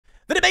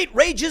The debate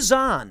rages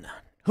on.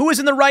 Who is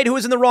in the right? Who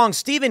is in the wrong?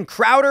 Steven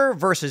Crowder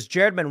versus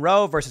Jared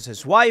Monroe versus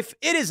his wife.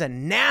 It is a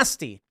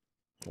nasty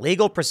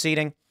legal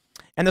proceeding.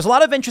 And there's a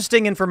lot of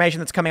interesting information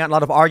that's coming out, a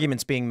lot of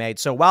arguments being made.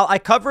 So while I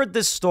covered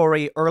this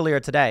story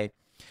earlier today,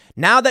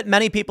 now that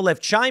many people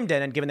have chimed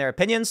in and given their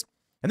opinions,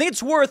 I think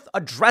it's worth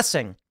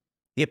addressing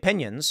the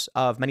opinions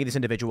of many of these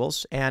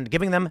individuals and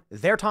giving them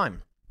their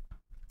time.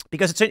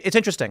 Because it's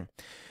interesting.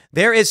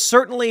 There is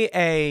certainly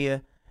a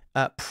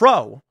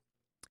pro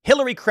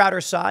Hillary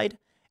Crowder side,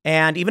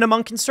 and even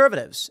among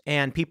conservatives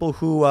and people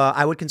who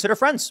I would consider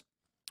friends.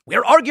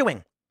 We're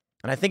arguing,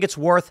 and I think it's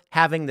worth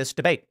having this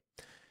debate.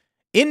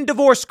 In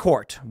divorce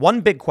court,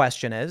 one big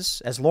question is,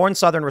 as Lauren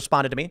Southern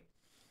responded to me,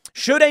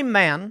 should a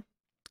man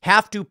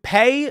have to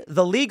pay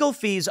the legal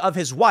fees of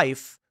his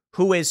wife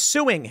who is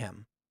suing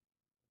him?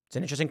 It's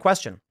an interesting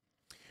question.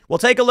 We'll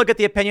take a look at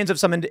the opinions of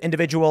some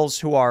individuals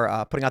who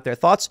are putting out their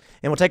thoughts,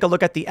 and we'll take a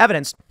look at the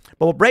evidence,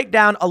 but we'll break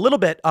down a little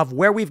bit of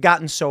where we've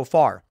gotten so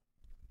far.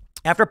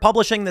 After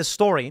publishing this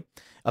story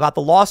about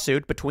the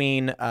lawsuit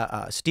between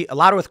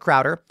Louderwith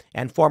Crowder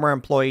and former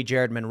employee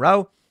Jared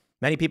Monroe,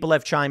 many people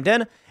have chimed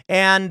in,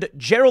 and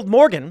Gerald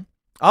Morgan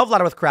of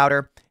Louderwith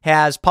Crowder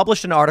has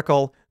published an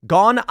article,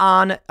 gone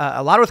on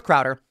Louderwith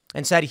Crowder,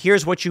 and said,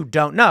 here's what you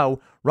don't know,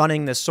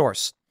 running this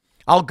source.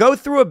 I'll go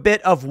through a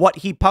bit of what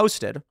he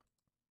posted,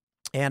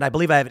 and I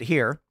believe I have it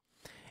here.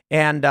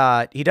 And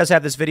he does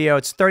have this video.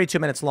 It's 32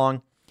 minutes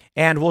long,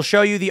 and we'll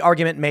show you the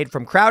argument made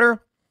from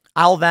Crowder.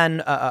 I'll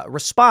then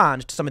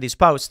respond to some of these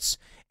posts.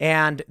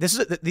 And this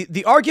is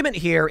the argument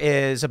here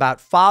is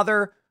about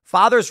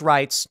father's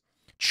rights,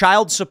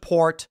 child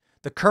support,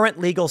 the current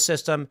legal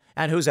system,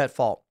 and who's at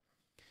fault.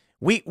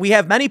 We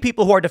have many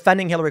people who are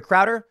defending Hillary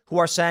Crowder, who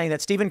are saying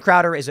that Steven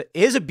Crowder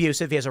is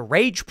abusive. He has a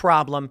rage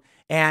problem,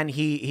 and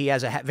he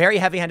has a very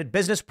heavy-handed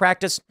business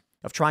practice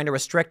of trying to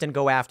restrict and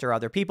go after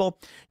other people.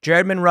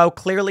 Jared Monroe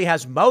clearly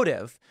has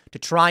motive to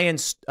try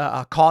and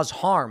cause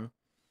harm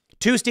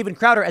to Steven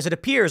Crowder. As it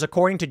appears,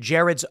 according to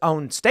Jared's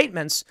own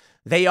statements,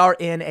 they are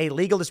in a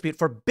legal dispute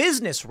for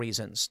business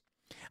reasons.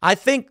 I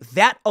think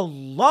that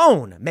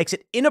alone makes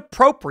it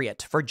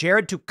inappropriate for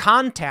Jared to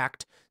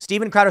contact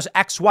Steven Crowder's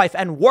ex-wife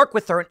and work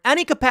with her in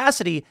any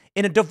capacity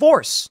in a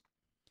divorce.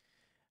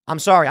 I'm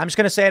sorry. I'm just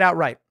going to say it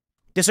outright.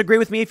 Disagree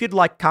with me if you'd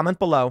like, comment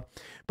below.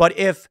 But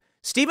if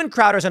Steven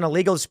Crowder's in a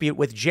legal dispute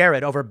with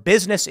Jared over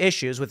business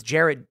issues with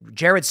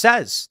Jared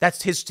says,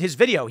 that's his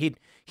video.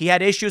 He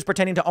had issues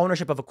pertaining to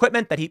ownership of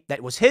equipment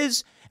that was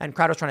his, and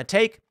Crowder's trying to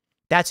take.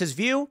 That's his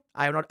view.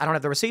 I don't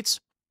have the receipts.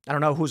 I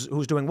don't know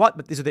who's doing what,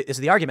 but this is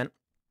the argument.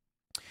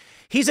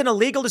 He's in a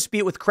legal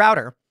dispute with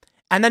Crowder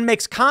and then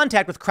makes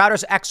contact with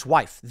Crowder's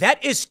ex-wife.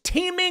 That is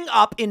teaming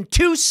up in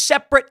two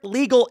separate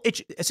legal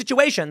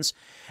situations.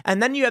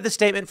 And then you have the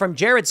statement from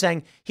Jared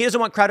saying he doesn't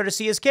want Crowder to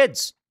see his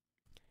kids.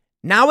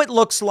 Now it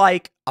looks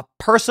like a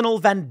personal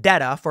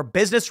vendetta for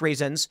business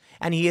reasons,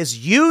 and he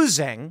is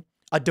using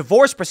a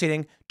divorce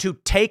proceeding to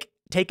take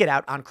it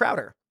out on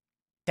Crowder.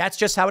 That's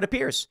just how it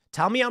appears.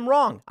 Tell me I'm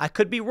wrong. I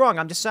could be wrong.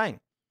 I'm just saying.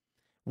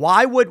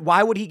 Why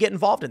would he get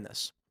involved in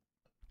this?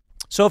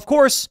 So, of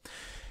course,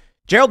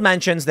 Gerald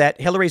mentions that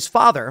Hillary's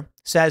father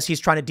says he's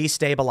trying to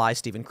destabilize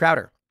Steven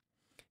Crowder.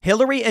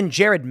 Hillary and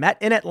Jared met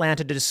in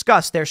Atlanta to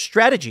discuss their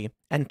strategy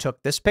and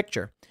took this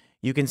picture.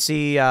 You can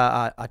see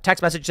a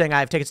text message saying, I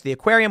have tickets to the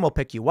aquarium. We'll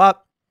pick you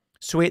up.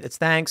 Sweet. That's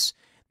thanks.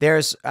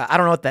 There's, I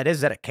don't know what that is.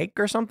 Is that a cake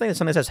or something?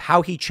 Something that says,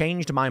 how he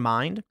changed my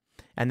mind.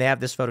 And they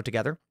have this photo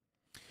together.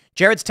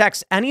 Jared's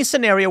text, any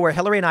scenario where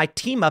Hillary and I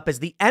team up is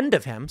the end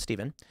of him,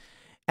 Steven.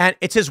 And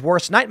it's his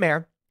worst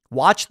nightmare.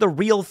 Watch the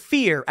real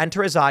fear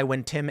enter his eye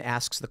when Tim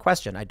asks the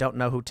question. I don't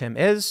know who Tim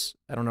is.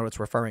 I don't know what it's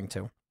referring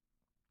to.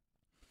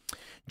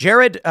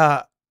 Jared,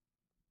 yeah,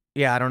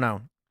 I don't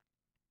know.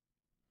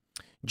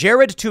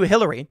 Jared to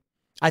Hillary.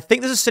 I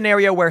think this is a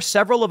scenario where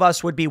several of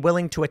us would be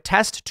willing to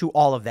attest to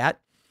all of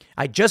that.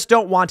 I just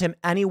don't want him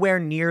anywhere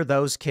near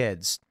those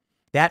kids.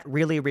 That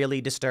really,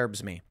 really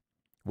disturbs me.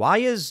 Why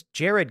is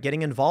Jared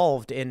getting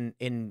involved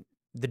in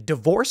the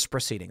divorce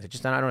proceedings? I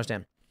don't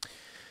understand.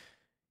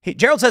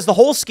 Gerald says the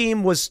whole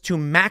scheme was to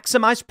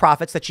maximize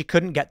profits that she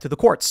couldn't get through the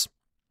courts.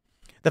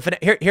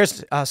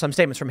 Here's some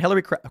statements from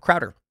Hillary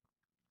Crowder.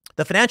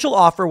 The financial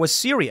offer was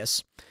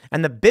serious,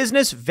 and the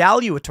business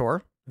valued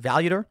her,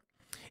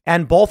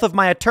 and both of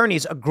my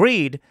attorneys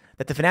agreed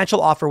that the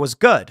financial offer was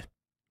good.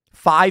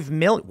 $5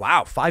 million.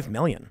 Wow, $5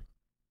 million.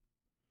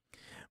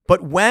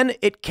 But when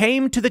it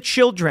came to the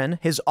children,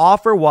 his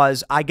offer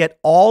was, I get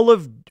all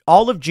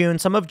of June,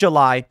 some of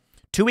July,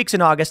 2 weeks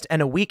in August,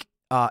 and a week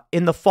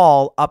in the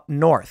fall up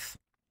north.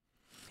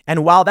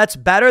 And while that's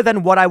better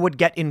than what I would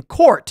get in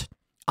court,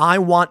 I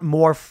want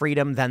more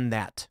freedom than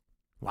that.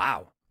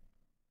 Wow.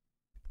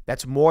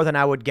 That's more than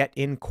I would get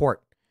in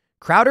court.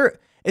 Crowder,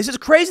 this is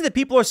crazy that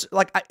people are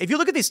like, if you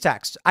look at these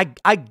texts,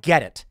 I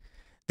get it.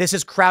 This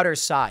is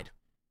Crowder's side.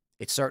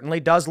 It certainly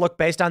does look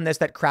based on this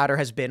that Crowder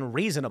has been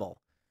reasonable,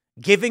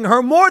 giving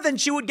her more than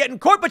she would get in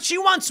court, but she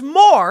wants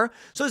more.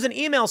 So there's an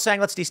email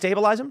saying, let's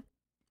destabilize him.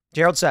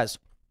 Gerald says,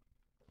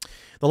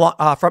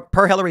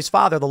 Per Hillary's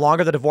father, the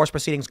longer the divorce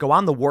proceedings go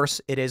on, the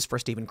worse it is for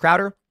Steven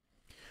Crowder.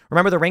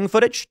 Remember the ring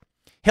footage?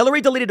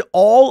 Hillary deleted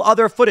all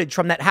other footage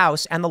from that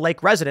house and the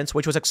Lake residence,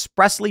 which was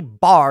expressly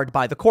barred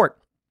by the court,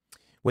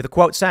 with a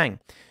quote saying,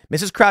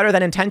 Mrs. Crowder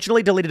then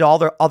intentionally deleted all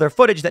their other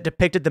footage that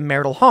depicted the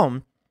marital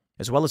home,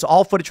 as well as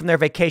all footage from their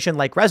vacation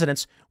Lake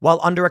residence, while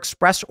under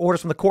express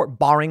orders from the court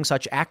barring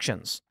such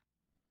actions.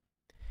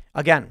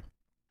 Again,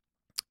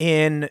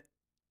 in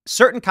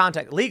certain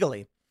context,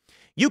 legally,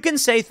 you can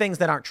say things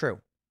that aren't true.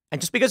 And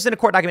just because it's in a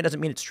court document doesn't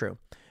mean it's true.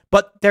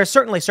 But there's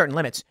certainly certain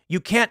limits. You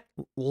can't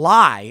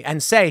lie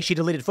and say she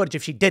deleted footage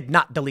if she did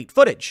not delete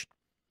footage.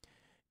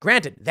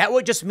 Granted, that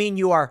would just mean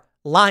you are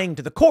lying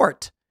to the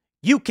court.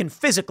 You can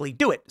physically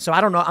do it. So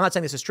I don't know. I'm not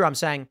saying this is true. I'm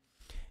saying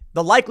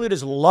the likelihood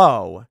is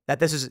low that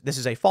this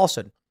is a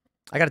falsehood.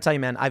 I got to tell you,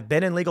 man, I've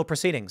been in legal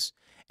proceedings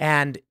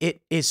and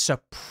it is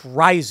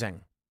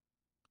surprising.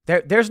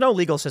 There's no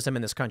legal system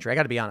in this country. I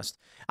got to be honest.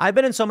 I've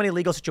been in so many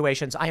legal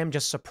situations. I am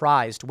just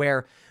surprised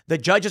where the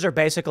judges are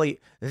basically,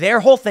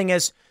 their whole thing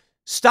is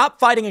stop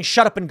fighting and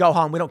shut up and go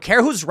home. We don't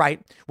care who's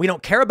right. We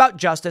don't care about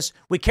justice.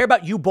 We care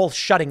about you both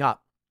shutting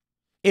up.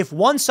 If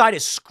one side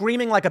is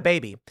screaming like a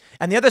baby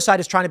and the other side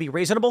is trying to be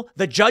reasonable,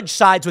 the judge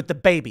sides with the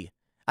baby.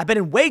 I've been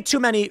in way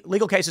too many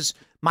legal cases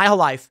my whole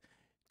life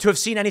to have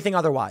seen anything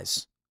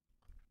otherwise.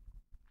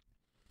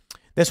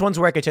 This one's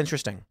where it gets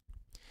interesting.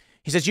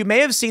 He says, you may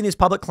have seen these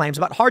public claims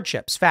about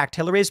hardships. Fact,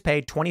 Hillary is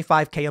paid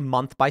 $25K a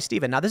month by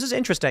Steven. Now, this is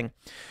interesting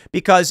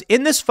because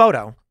in this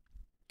photo,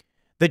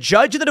 the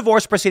judge of the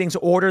divorce proceedings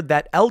ordered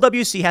that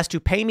LWC has to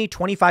pay me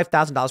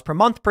 $25,000 per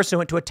month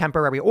pursuant to a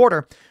temporary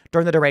order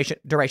during the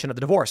duration of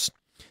the divorce.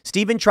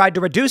 Steven tried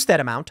to reduce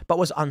that amount, but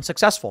was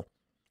unsuccessful.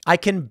 I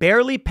can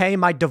barely pay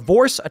my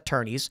divorce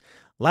attorneys,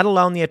 let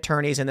alone the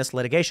attorneys in this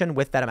litigation,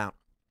 with that amount.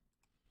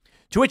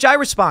 To which I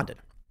responded.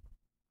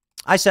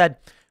 I said,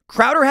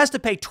 Crowder has to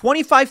pay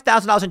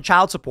 $25,000 in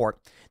child support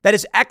that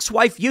his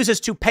ex-wife uses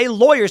to pay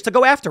lawyers to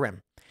go after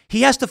him.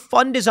 He has to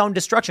fund his own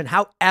destruction.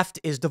 How effed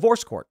is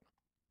divorce court?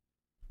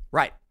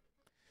 Right.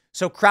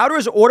 So Crowder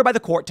is ordered by the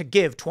court to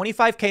give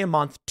 $25K a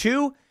month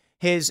to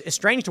his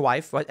estranged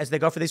wife as they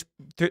go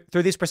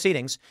through these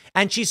proceedings.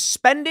 And she's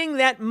spending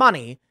that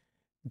money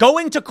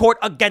going to court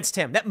against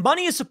him. That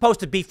money is supposed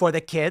to be for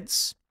the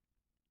kids.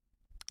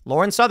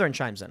 Lauren Southern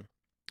chimes in.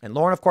 And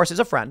Lauren, of course, is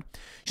a friend.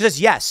 She says,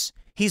 yes,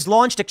 he's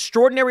launched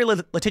extraordinary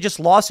litigious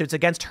lawsuits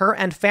against her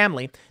and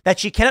family that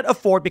she cannot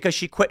afford because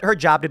she quit her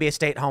job to be a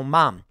stay-at-home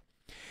mom.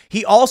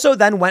 He also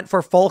then went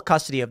for full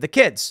custody of the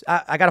kids.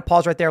 I got to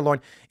pause right there,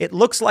 Lauren. It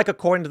looks like,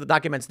 according to the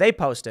documents they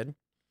posted,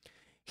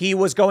 he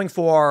was going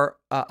for,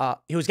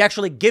 he was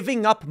actually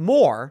giving up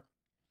more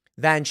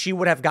than she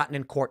would have gotten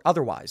in court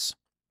otherwise.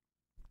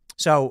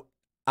 So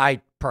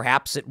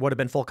perhaps it would have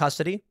been full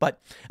custody,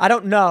 but I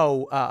don't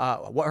know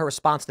what her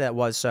response to that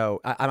was. So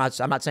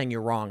I'm not saying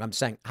you're wrong. I'm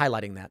saying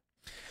highlighting that.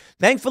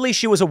 Thankfully,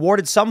 she was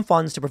awarded some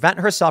funds to prevent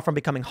herself from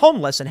becoming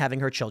homeless and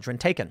having her children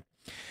taken.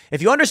 If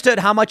you understood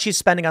how much she's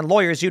spending on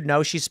lawyers, you'd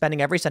know she's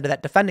spending every cent of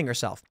that defending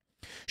herself.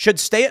 Should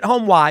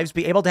stay-at-home wives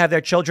be able to have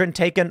their children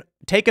taken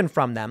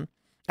from them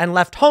and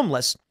left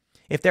homeless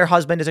if their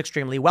husband is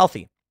extremely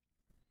wealthy?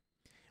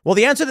 Well,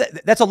 the answer,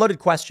 that's a loaded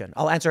question.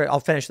 I'll answer it.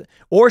 I'll finish.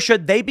 Or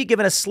should they be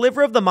given a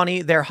sliver of the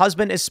money their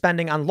husband is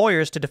spending on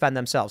lawyers to defend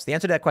themselves? The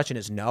answer to that question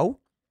is no.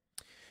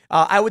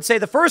 I would say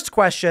the first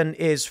question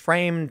is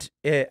framed,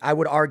 I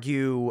would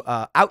argue,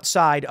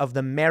 outside of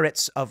the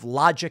merits of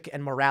logic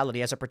and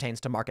morality as it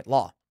pertains to market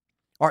law,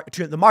 or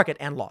to the market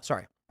and law.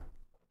 Sorry.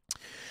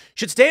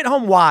 Should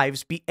stay-at-home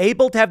wives be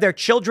able to have their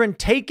children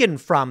taken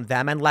from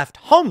them and left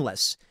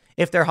homeless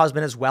if their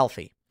husband is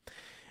wealthy?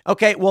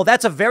 Okay, well,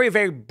 that's a very,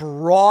 very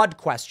broad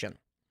question.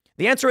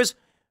 The answer is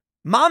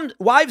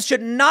wives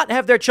should not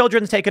have their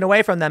children taken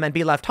away from them and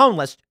be left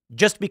homeless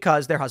just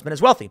because their husband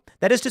is wealthy.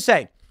 That is to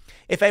say,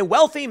 if a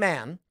wealthy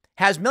man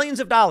has millions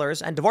of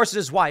dollars and divorces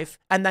his wife,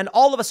 and then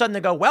all of a sudden they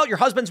go, well, your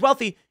husband's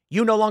wealthy,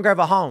 you no longer have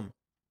a home.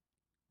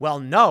 Well,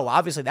 no,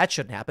 obviously that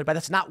shouldn't happen, but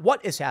that's not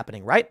what is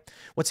happening, right?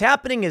 What's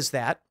happening is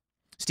that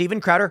Steven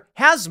Crowder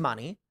has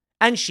money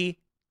and she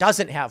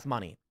doesn't have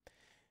money.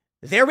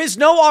 There is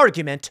no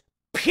argument,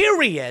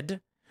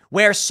 period,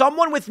 where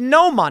someone with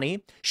no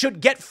money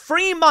should get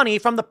free money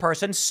from the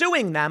person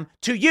suing them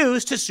to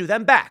use to sue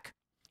them back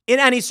in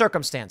any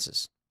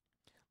circumstances.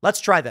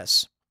 Let's try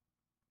this.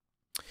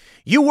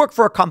 You work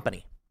for a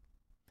company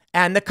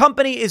and the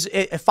company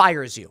it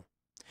fires you.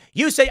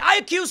 You say, I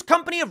accuse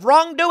company of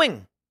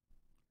wrongdoing.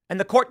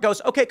 And the court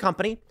goes, okay,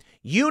 company,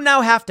 you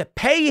now have to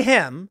pay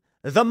him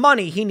the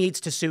money he needs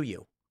to sue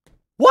you.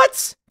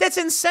 What? That's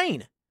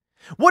insane.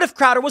 What if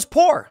Crowder was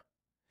poor?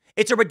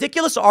 It's a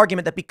ridiculous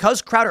argument that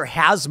because Crowder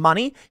has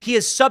money, he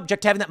is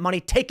subject to having that money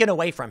taken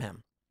away from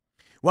him.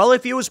 Well,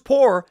 if he was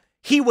poor,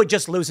 he would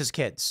just lose his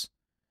kids.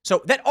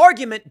 So that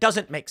argument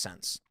doesn't make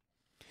sense.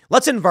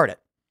 Let's invert it.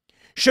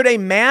 Should a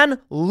man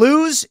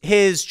lose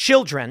his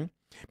children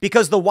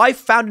because the wife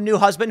found a new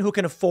husband who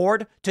can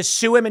afford to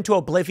sue him into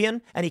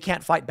oblivion and he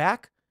can't fight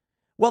back?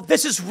 Well,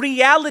 this is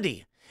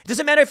reality. It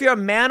doesn't matter if you're a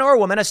man or a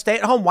woman, a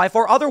stay-at-home wife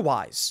or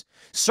otherwise.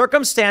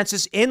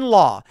 Circumstances in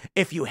law,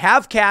 if you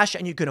have cash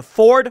and you can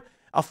afford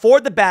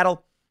the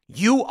battle,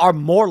 you are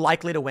more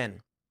likely to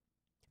win.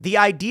 The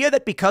idea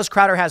that because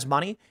Crowder has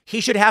money,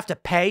 he should have to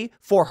pay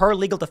for her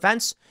legal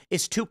defense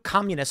is too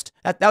communist.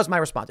 That was my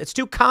response. It's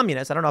too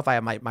communist. I don't know if I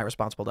have my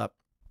response pulled up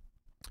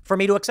for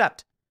me to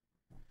accept.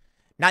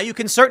 Now, you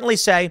can certainly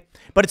say,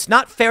 but it's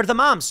not fair to the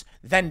moms.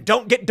 Then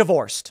don't get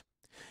divorced.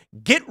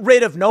 Get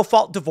rid of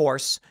no-fault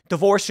divorce.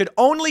 Divorce should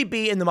only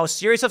be in the most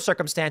serious of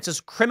circumstances,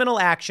 criminal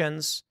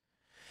actions.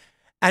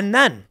 And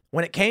then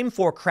when it came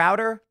for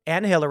Crowder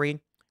and Hillary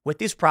with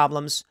these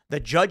problems, the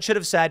judge should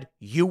have said,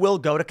 you will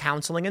go to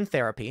counseling and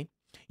therapy.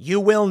 You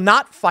will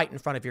not fight in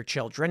front of your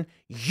children.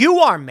 You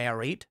are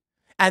married,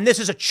 and this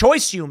is a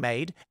choice you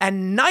made,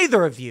 and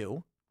neither of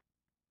you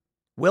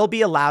will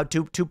be allowed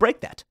to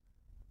break that.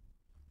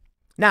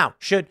 Now,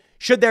 should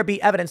there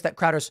be evidence that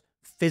Crowder's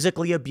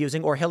physically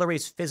abusing or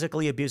Hillary's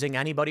physically abusing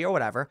anybody or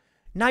whatever,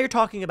 now you're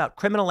talking about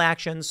criminal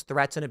actions,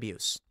 threats, and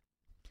abuse.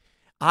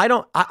 I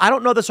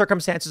don't know the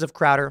circumstances of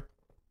Crowder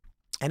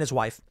and his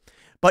wife,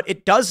 but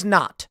it does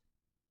not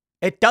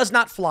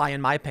fly,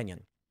 in my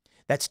opinion,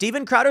 that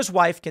Steven Crowder's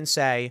wife can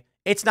say,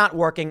 it's not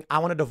working, I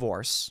want a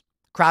divorce.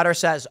 Crowder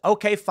says,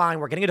 okay, fine,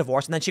 we're getting a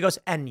divorce. And then she goes,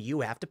 and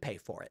you have to pay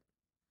for it.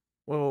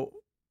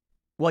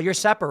 Well, you're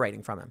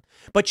separating from him.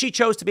 But she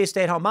chose to be a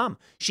stay-at-home mom.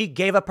 She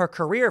gave up her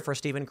career for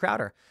Steven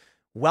Crowder.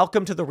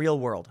 Welcome to the real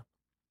world.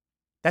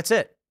 That's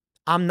it.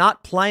 I'm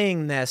not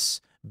playing this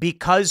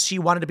because she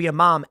wanted to be a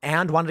mom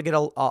and wanted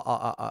to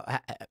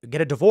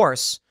get a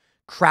divorce.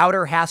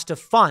 Crowder has to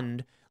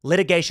fund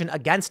litigation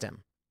against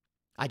him.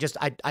 I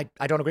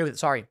don't agree with it.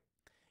 Sorry.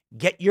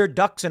 Get your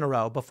ducks in a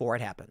row before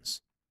it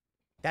happens.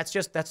 That's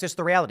just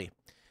the reality.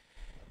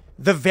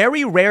 The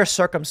very rare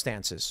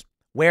circumstances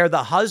where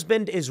the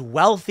husband is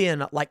wealthy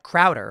and like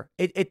Crowder,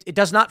 it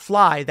does not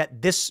fly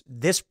that this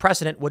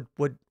precedent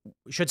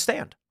should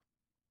stand.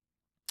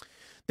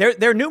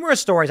 There are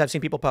numerous stories I've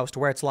seen people post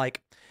where it's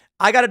like,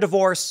 I got a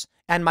divorce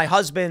and my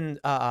husband,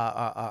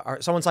 or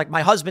someone's like,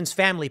 my husband's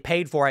family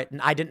paid for it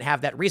and I didn't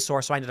have that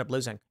resource, so I ended up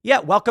losing. Yeah,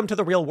 welcome to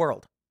the real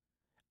world.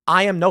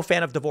 I am no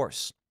fan of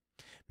divorce.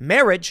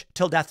 Marriage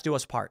till death do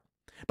us part.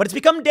 But it's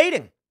become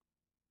dating.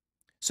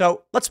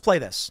 So let's play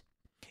this.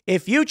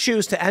 If you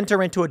choose to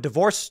enter into a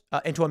divorce,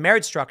 into a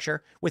marriage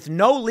structure with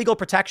no legal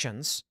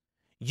protections,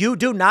 you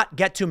do not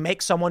get to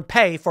make someone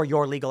pay for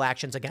your legal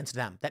actions against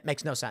them. That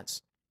makes no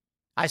sense.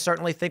 I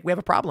certainly think we have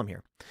a problem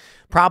here.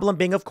 Problem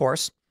being, of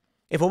course,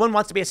 if a woman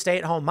wants to be a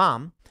stay-at-home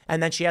mom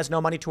and then she has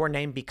no money to her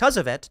name because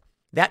of it,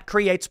 that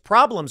creates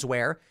problems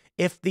where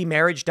if the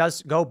marriage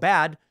does go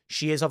bad,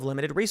 she is of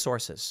limited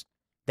resources.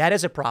 That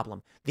is a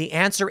problem. The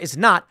answer is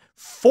not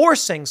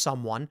forcing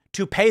someone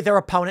to pay their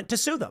opponent to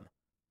sue them.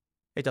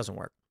 It doesn't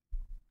work.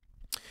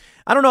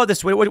 I don't know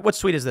this. What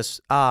tweet is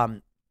this?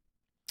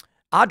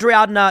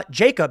 Adriana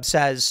Jacob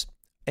says,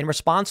 in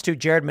response to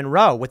Jared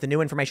Monroe with the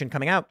new information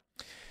coming out,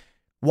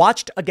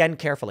 watched again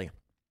carefully.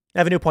 I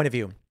have a new point of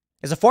view.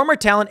 As a former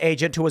talent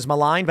agent who was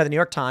maligned by the New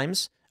York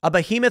Times, a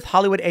behemoth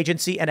Hollywood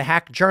agency, and a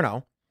hack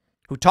journo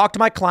who talked to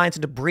my clients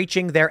into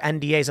breaching their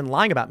NDAs and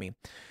lying about me,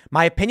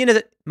 my opinion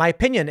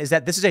is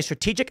that this is a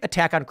strategic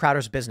attack on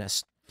Crowder's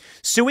business.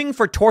 Suing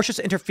for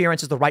tortious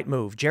interference is the right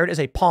move. Jared is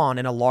a pawn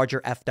in a larger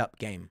effed up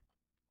game.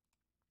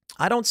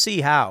 I don't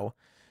see how.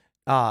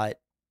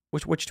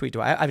 Which tweet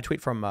do I have? A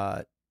tweet from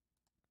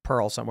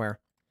Pearl somewhere.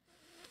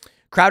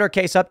 Crowder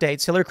case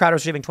updates. Hillary Crowder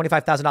is receiving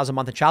 $25,000 a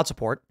month in child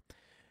support.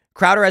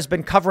 Crowder has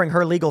been covering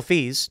her legal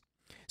fees.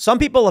 Some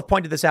people have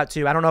pointed this out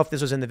too. I don't know if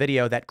this was in the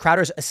video, that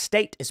Crowder's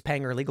estate is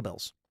paying her legal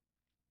bills.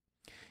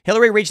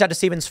 Hillary reached out to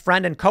Steven's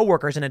friend and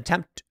coworkers in an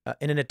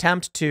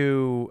attempt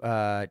to,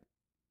 I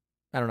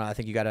don't know, I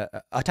think you got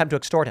to attempt to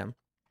extort him.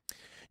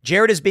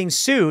 Jared is being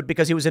sued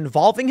because he was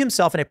involving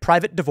himself in a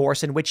private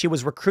divorce in which he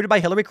was recruited by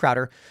Hillary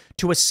Crowder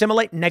to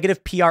assimilate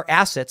negative PR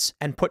assets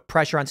and put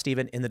pressure on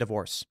Steven in the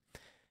divorce.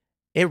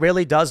 It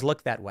really does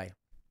look that way.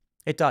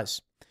 It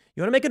does.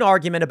 You want to make an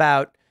argument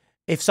about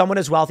if someone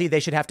is wealthy, they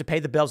should have to pay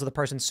the bills of the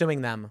person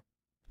suing them.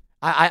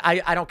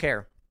 I don't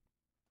care.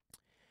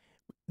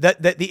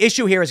 The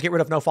issue here is get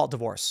rid of no-fault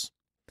divorce.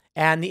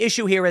 And the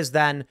issue here is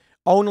then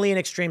only in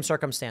extreme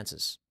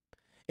circumstances.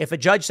 If a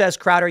judge says,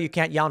 Crowder, you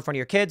can't yell in front of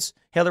your kids,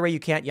 Hillary,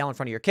 you can't yell in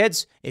front of your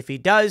kids. If he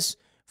does,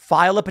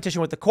 file a petition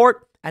with the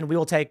court and we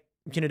will take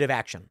punitive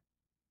action.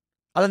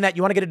 Other than that,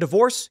 you want to get a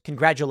divorce?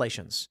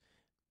 Congratulations.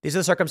 These are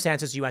the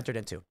circumstances you entered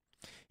into.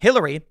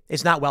 Hillary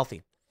is not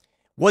wealthy.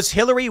 Was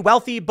Hillary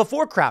wealthy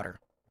before Crowder?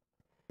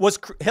 Let's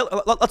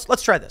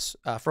try this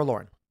for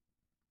Lauren.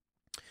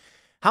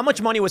 How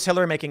much money was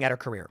Hillary making at her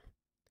career?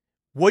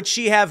 Would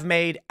she have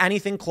made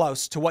anything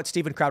close to what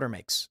Steven Crowder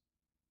makes?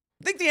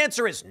 I think the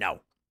answer is no.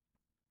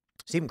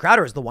 Steven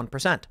Crowder is the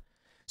 1%.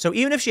 So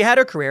even if she had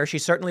her career, she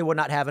certainly would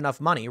not have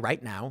enough money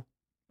right now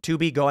to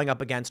be going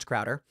up against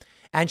Crowder.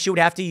 And she would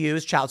have to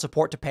use child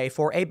support to pay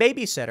for a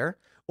babysitter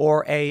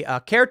or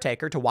a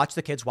caretaker to watch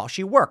the kids while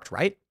she worked,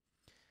 right?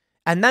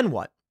 And then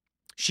what?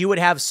 She would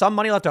have some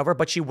money left over,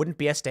 but she wouldn't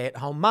be a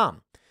stay-at-home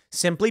mom.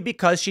 Simply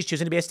because she's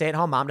choosing to be a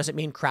stay-at-home mom doesn't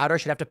mean Crowder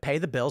should have to pay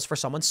the bills for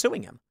someone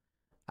suing him.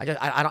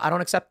 I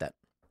don't accept that.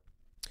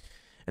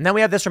 And then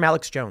we have this from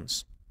Alex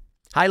Jones,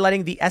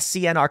 highlighting the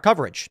SCNR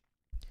coverage.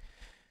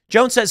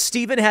 Jones says,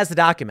 Stephen has the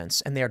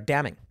documents, and they are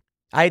damning.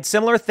 I had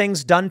similar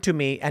things done to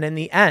me, and in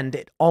the end,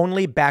 it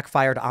only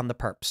backfired on the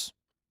perps.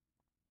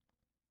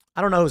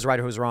 I don't know who's right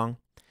or who's wrong,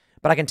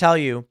 but I can tell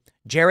you,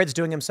 Jared's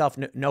doing himself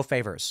no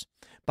favors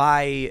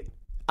by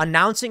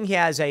announcing he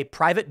has a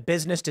private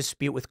business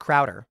dispute with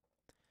Crowder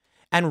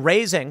and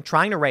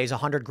trying to raise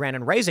 $100,000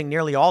 and raising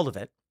nearly all of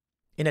it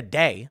in a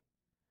day.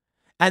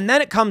 And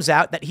then it comes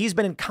out that he's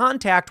been in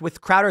contact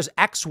with Crowder's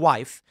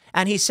ex-wife,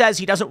 and he says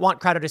he doesn't want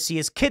Crowder to see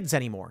his kids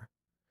anymore.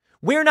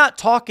 We're not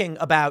talking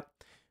about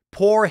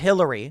poor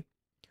Hillary,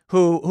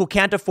 who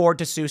can't afford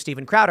to sue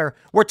Steven Crowder.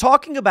 We're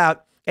talking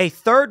about a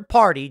third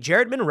party,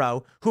 Jared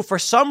Monroe, who for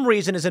some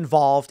reason is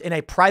involved in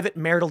a private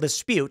marital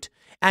dispute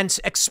and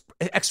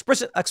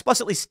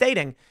explicitly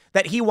stating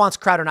that he wants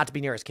Crowder not to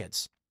be near his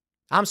kids.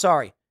 I'm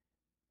sorry.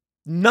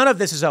 None of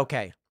this is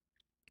okay.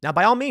 Now,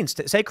 by all means,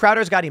 say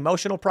Crowder's got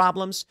emotional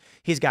problems.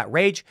 He's got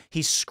rage.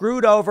 He's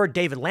screwed over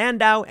David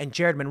Landau and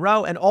Jared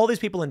Monroe and all these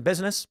people in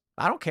business.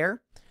 I don't care.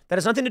 That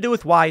has nothing to do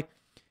with why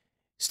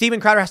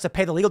Steven Crowder has to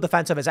pay the legal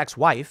defense of his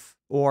ex-wife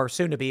or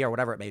soon-to-be or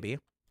whatever it may be,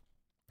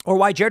 or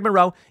why Jared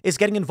Monroe is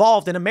getting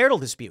involved in a marital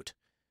dispute,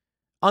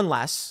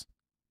 unless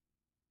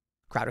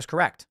Crowder's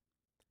correct.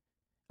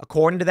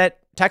 According to that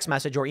text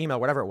message or email,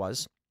 whatever it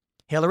was,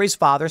 Hillary's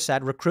father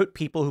said recruit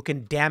people who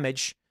can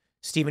damage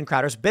Steven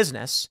Crowder's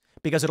business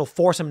because it'll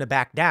force him to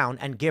back down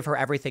and give her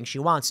everything she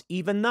wants,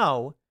 even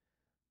though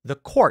the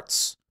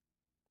courts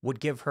would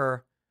give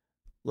her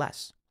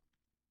less.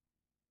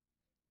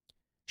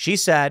 She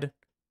said,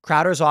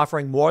 Crowder's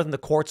offering more than the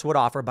courts would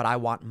offer, but I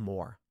want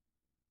more.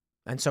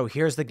 And so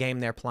here's the game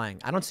they're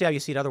playing. I don't see how you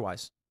see it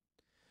otherwise.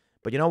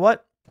 But you know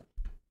what?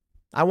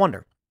 I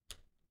wonder.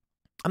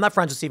 I'm not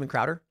friends with Steven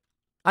Crowder.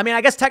 I mean,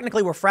 I guess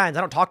technically we're friends.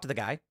 I don't talk to the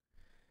guy.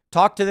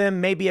 Talked to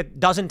them maybe a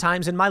dozen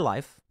times in my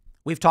life.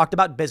 We've talked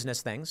about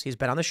business things. He's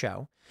been on the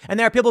show. And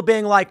there are people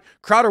being like,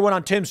 Crowder went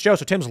on Tim's show,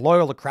 so Tim's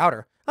loyal to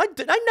Crowder. I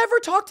never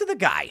talked to the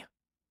guy.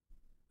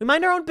 We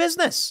mind our own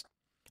business.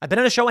 I've been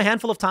on a show a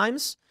handful of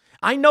times.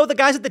 I know the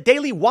guys at the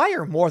Daily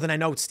Wire more than I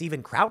know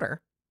Steven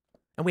Crowder.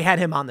 And we had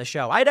him on the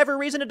show. I had every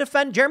reason to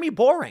defend Jeremy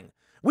Boring.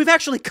 We've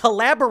actually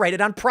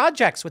collaborated on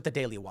projects with the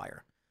Daily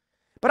Wire.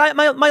 But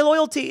my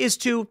loyalty is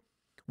to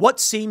what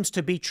seems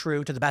to be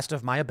true to the best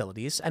of my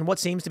abilities and what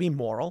seems to be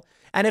moral.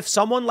 And if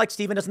someone like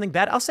Steven does something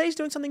bad, I'll say he's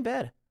doing something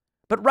bad.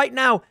 But right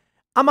now,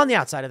 I'm on the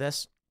outside of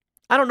this.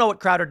 I don't know what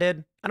Crowder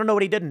did. I don't know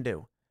what he didn't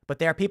do. But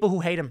there are people who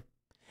hate him.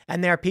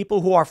 And there are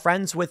people who are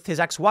friends with his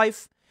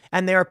ex-wife.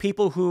 And there are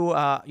people who,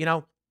 I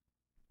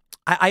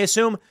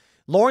assume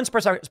Lauren's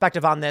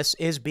perspective on this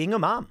is being a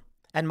mom.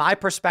 And my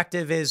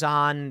perspective is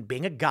on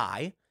being a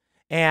guy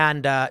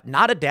and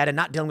not a dad and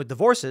not dealing with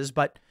divorces.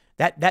 But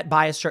that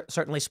bias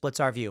certainly splits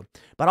our view.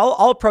 But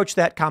I'll approach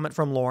that comment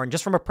from Lauren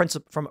just from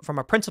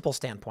a principle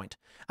standpoint.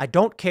 I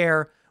don't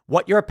care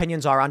what your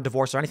opinions are on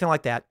divorce or anything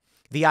like that.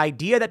 The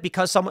idea that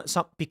because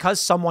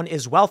someone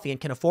is wealthy and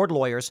can afford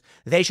lawyers,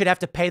 they should have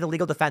to pay the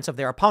legal defense of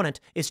their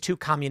opponent is too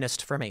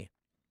communist for me.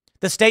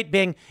 The state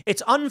being,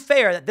 it's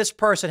unfair that this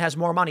person has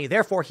more money,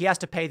 therefore he has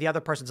to pay the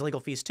other person's legal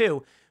fees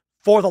too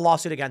for the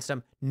lawsuit against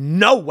him.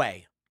 No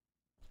way.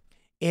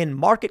 In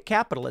market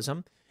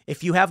capitalism,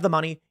 if you have the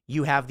money,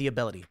 you have the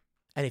ability.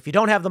 And if you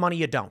don't have the money,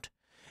 you don't.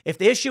 If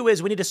the issue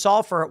is we need to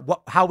solve for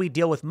how we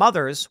deal with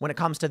mothers when it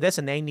comes to this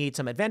and they need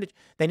some advantage,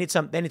 they need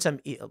some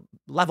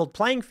leveled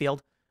playing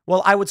field,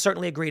 well, I would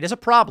certainly agree. It is a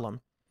problem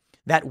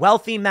that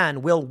wealthy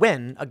men will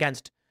win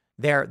against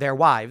their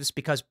wives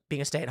because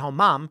being a stay-at-home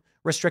mom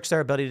restricts their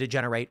ability to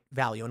generate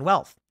value and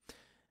wealth.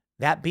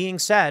 That being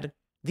said,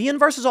 the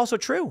inverse is also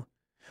true.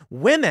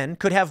 Women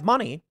could have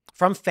money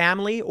from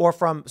family or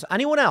from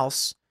anyone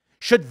else.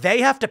 Should they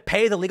have to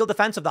pay the legal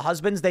defense of the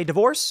husbands they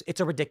divorce? It's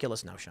a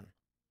ridiculous notion.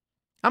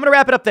 I'm going to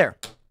wrap it up there.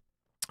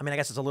 I mean, I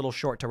guess it's a little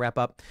short to wrap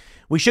up.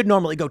 We should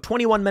normally go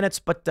 21 minutes,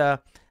 but I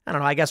don't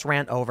know. I guess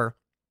rant over.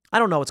 I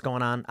don't know what's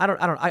going on.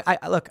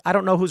 Look, I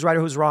don't know who's right or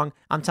who's wrong.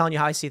 I'm telling you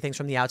how I see things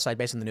from the outside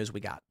based on the news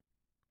we got.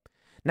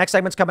 Next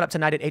segment's coming up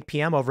tonight at 8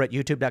 p.m. over at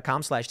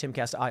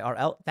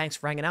youtube.com/TimcastIRL. Thanks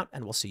for hanging out,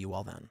 and we'll see you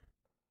all then.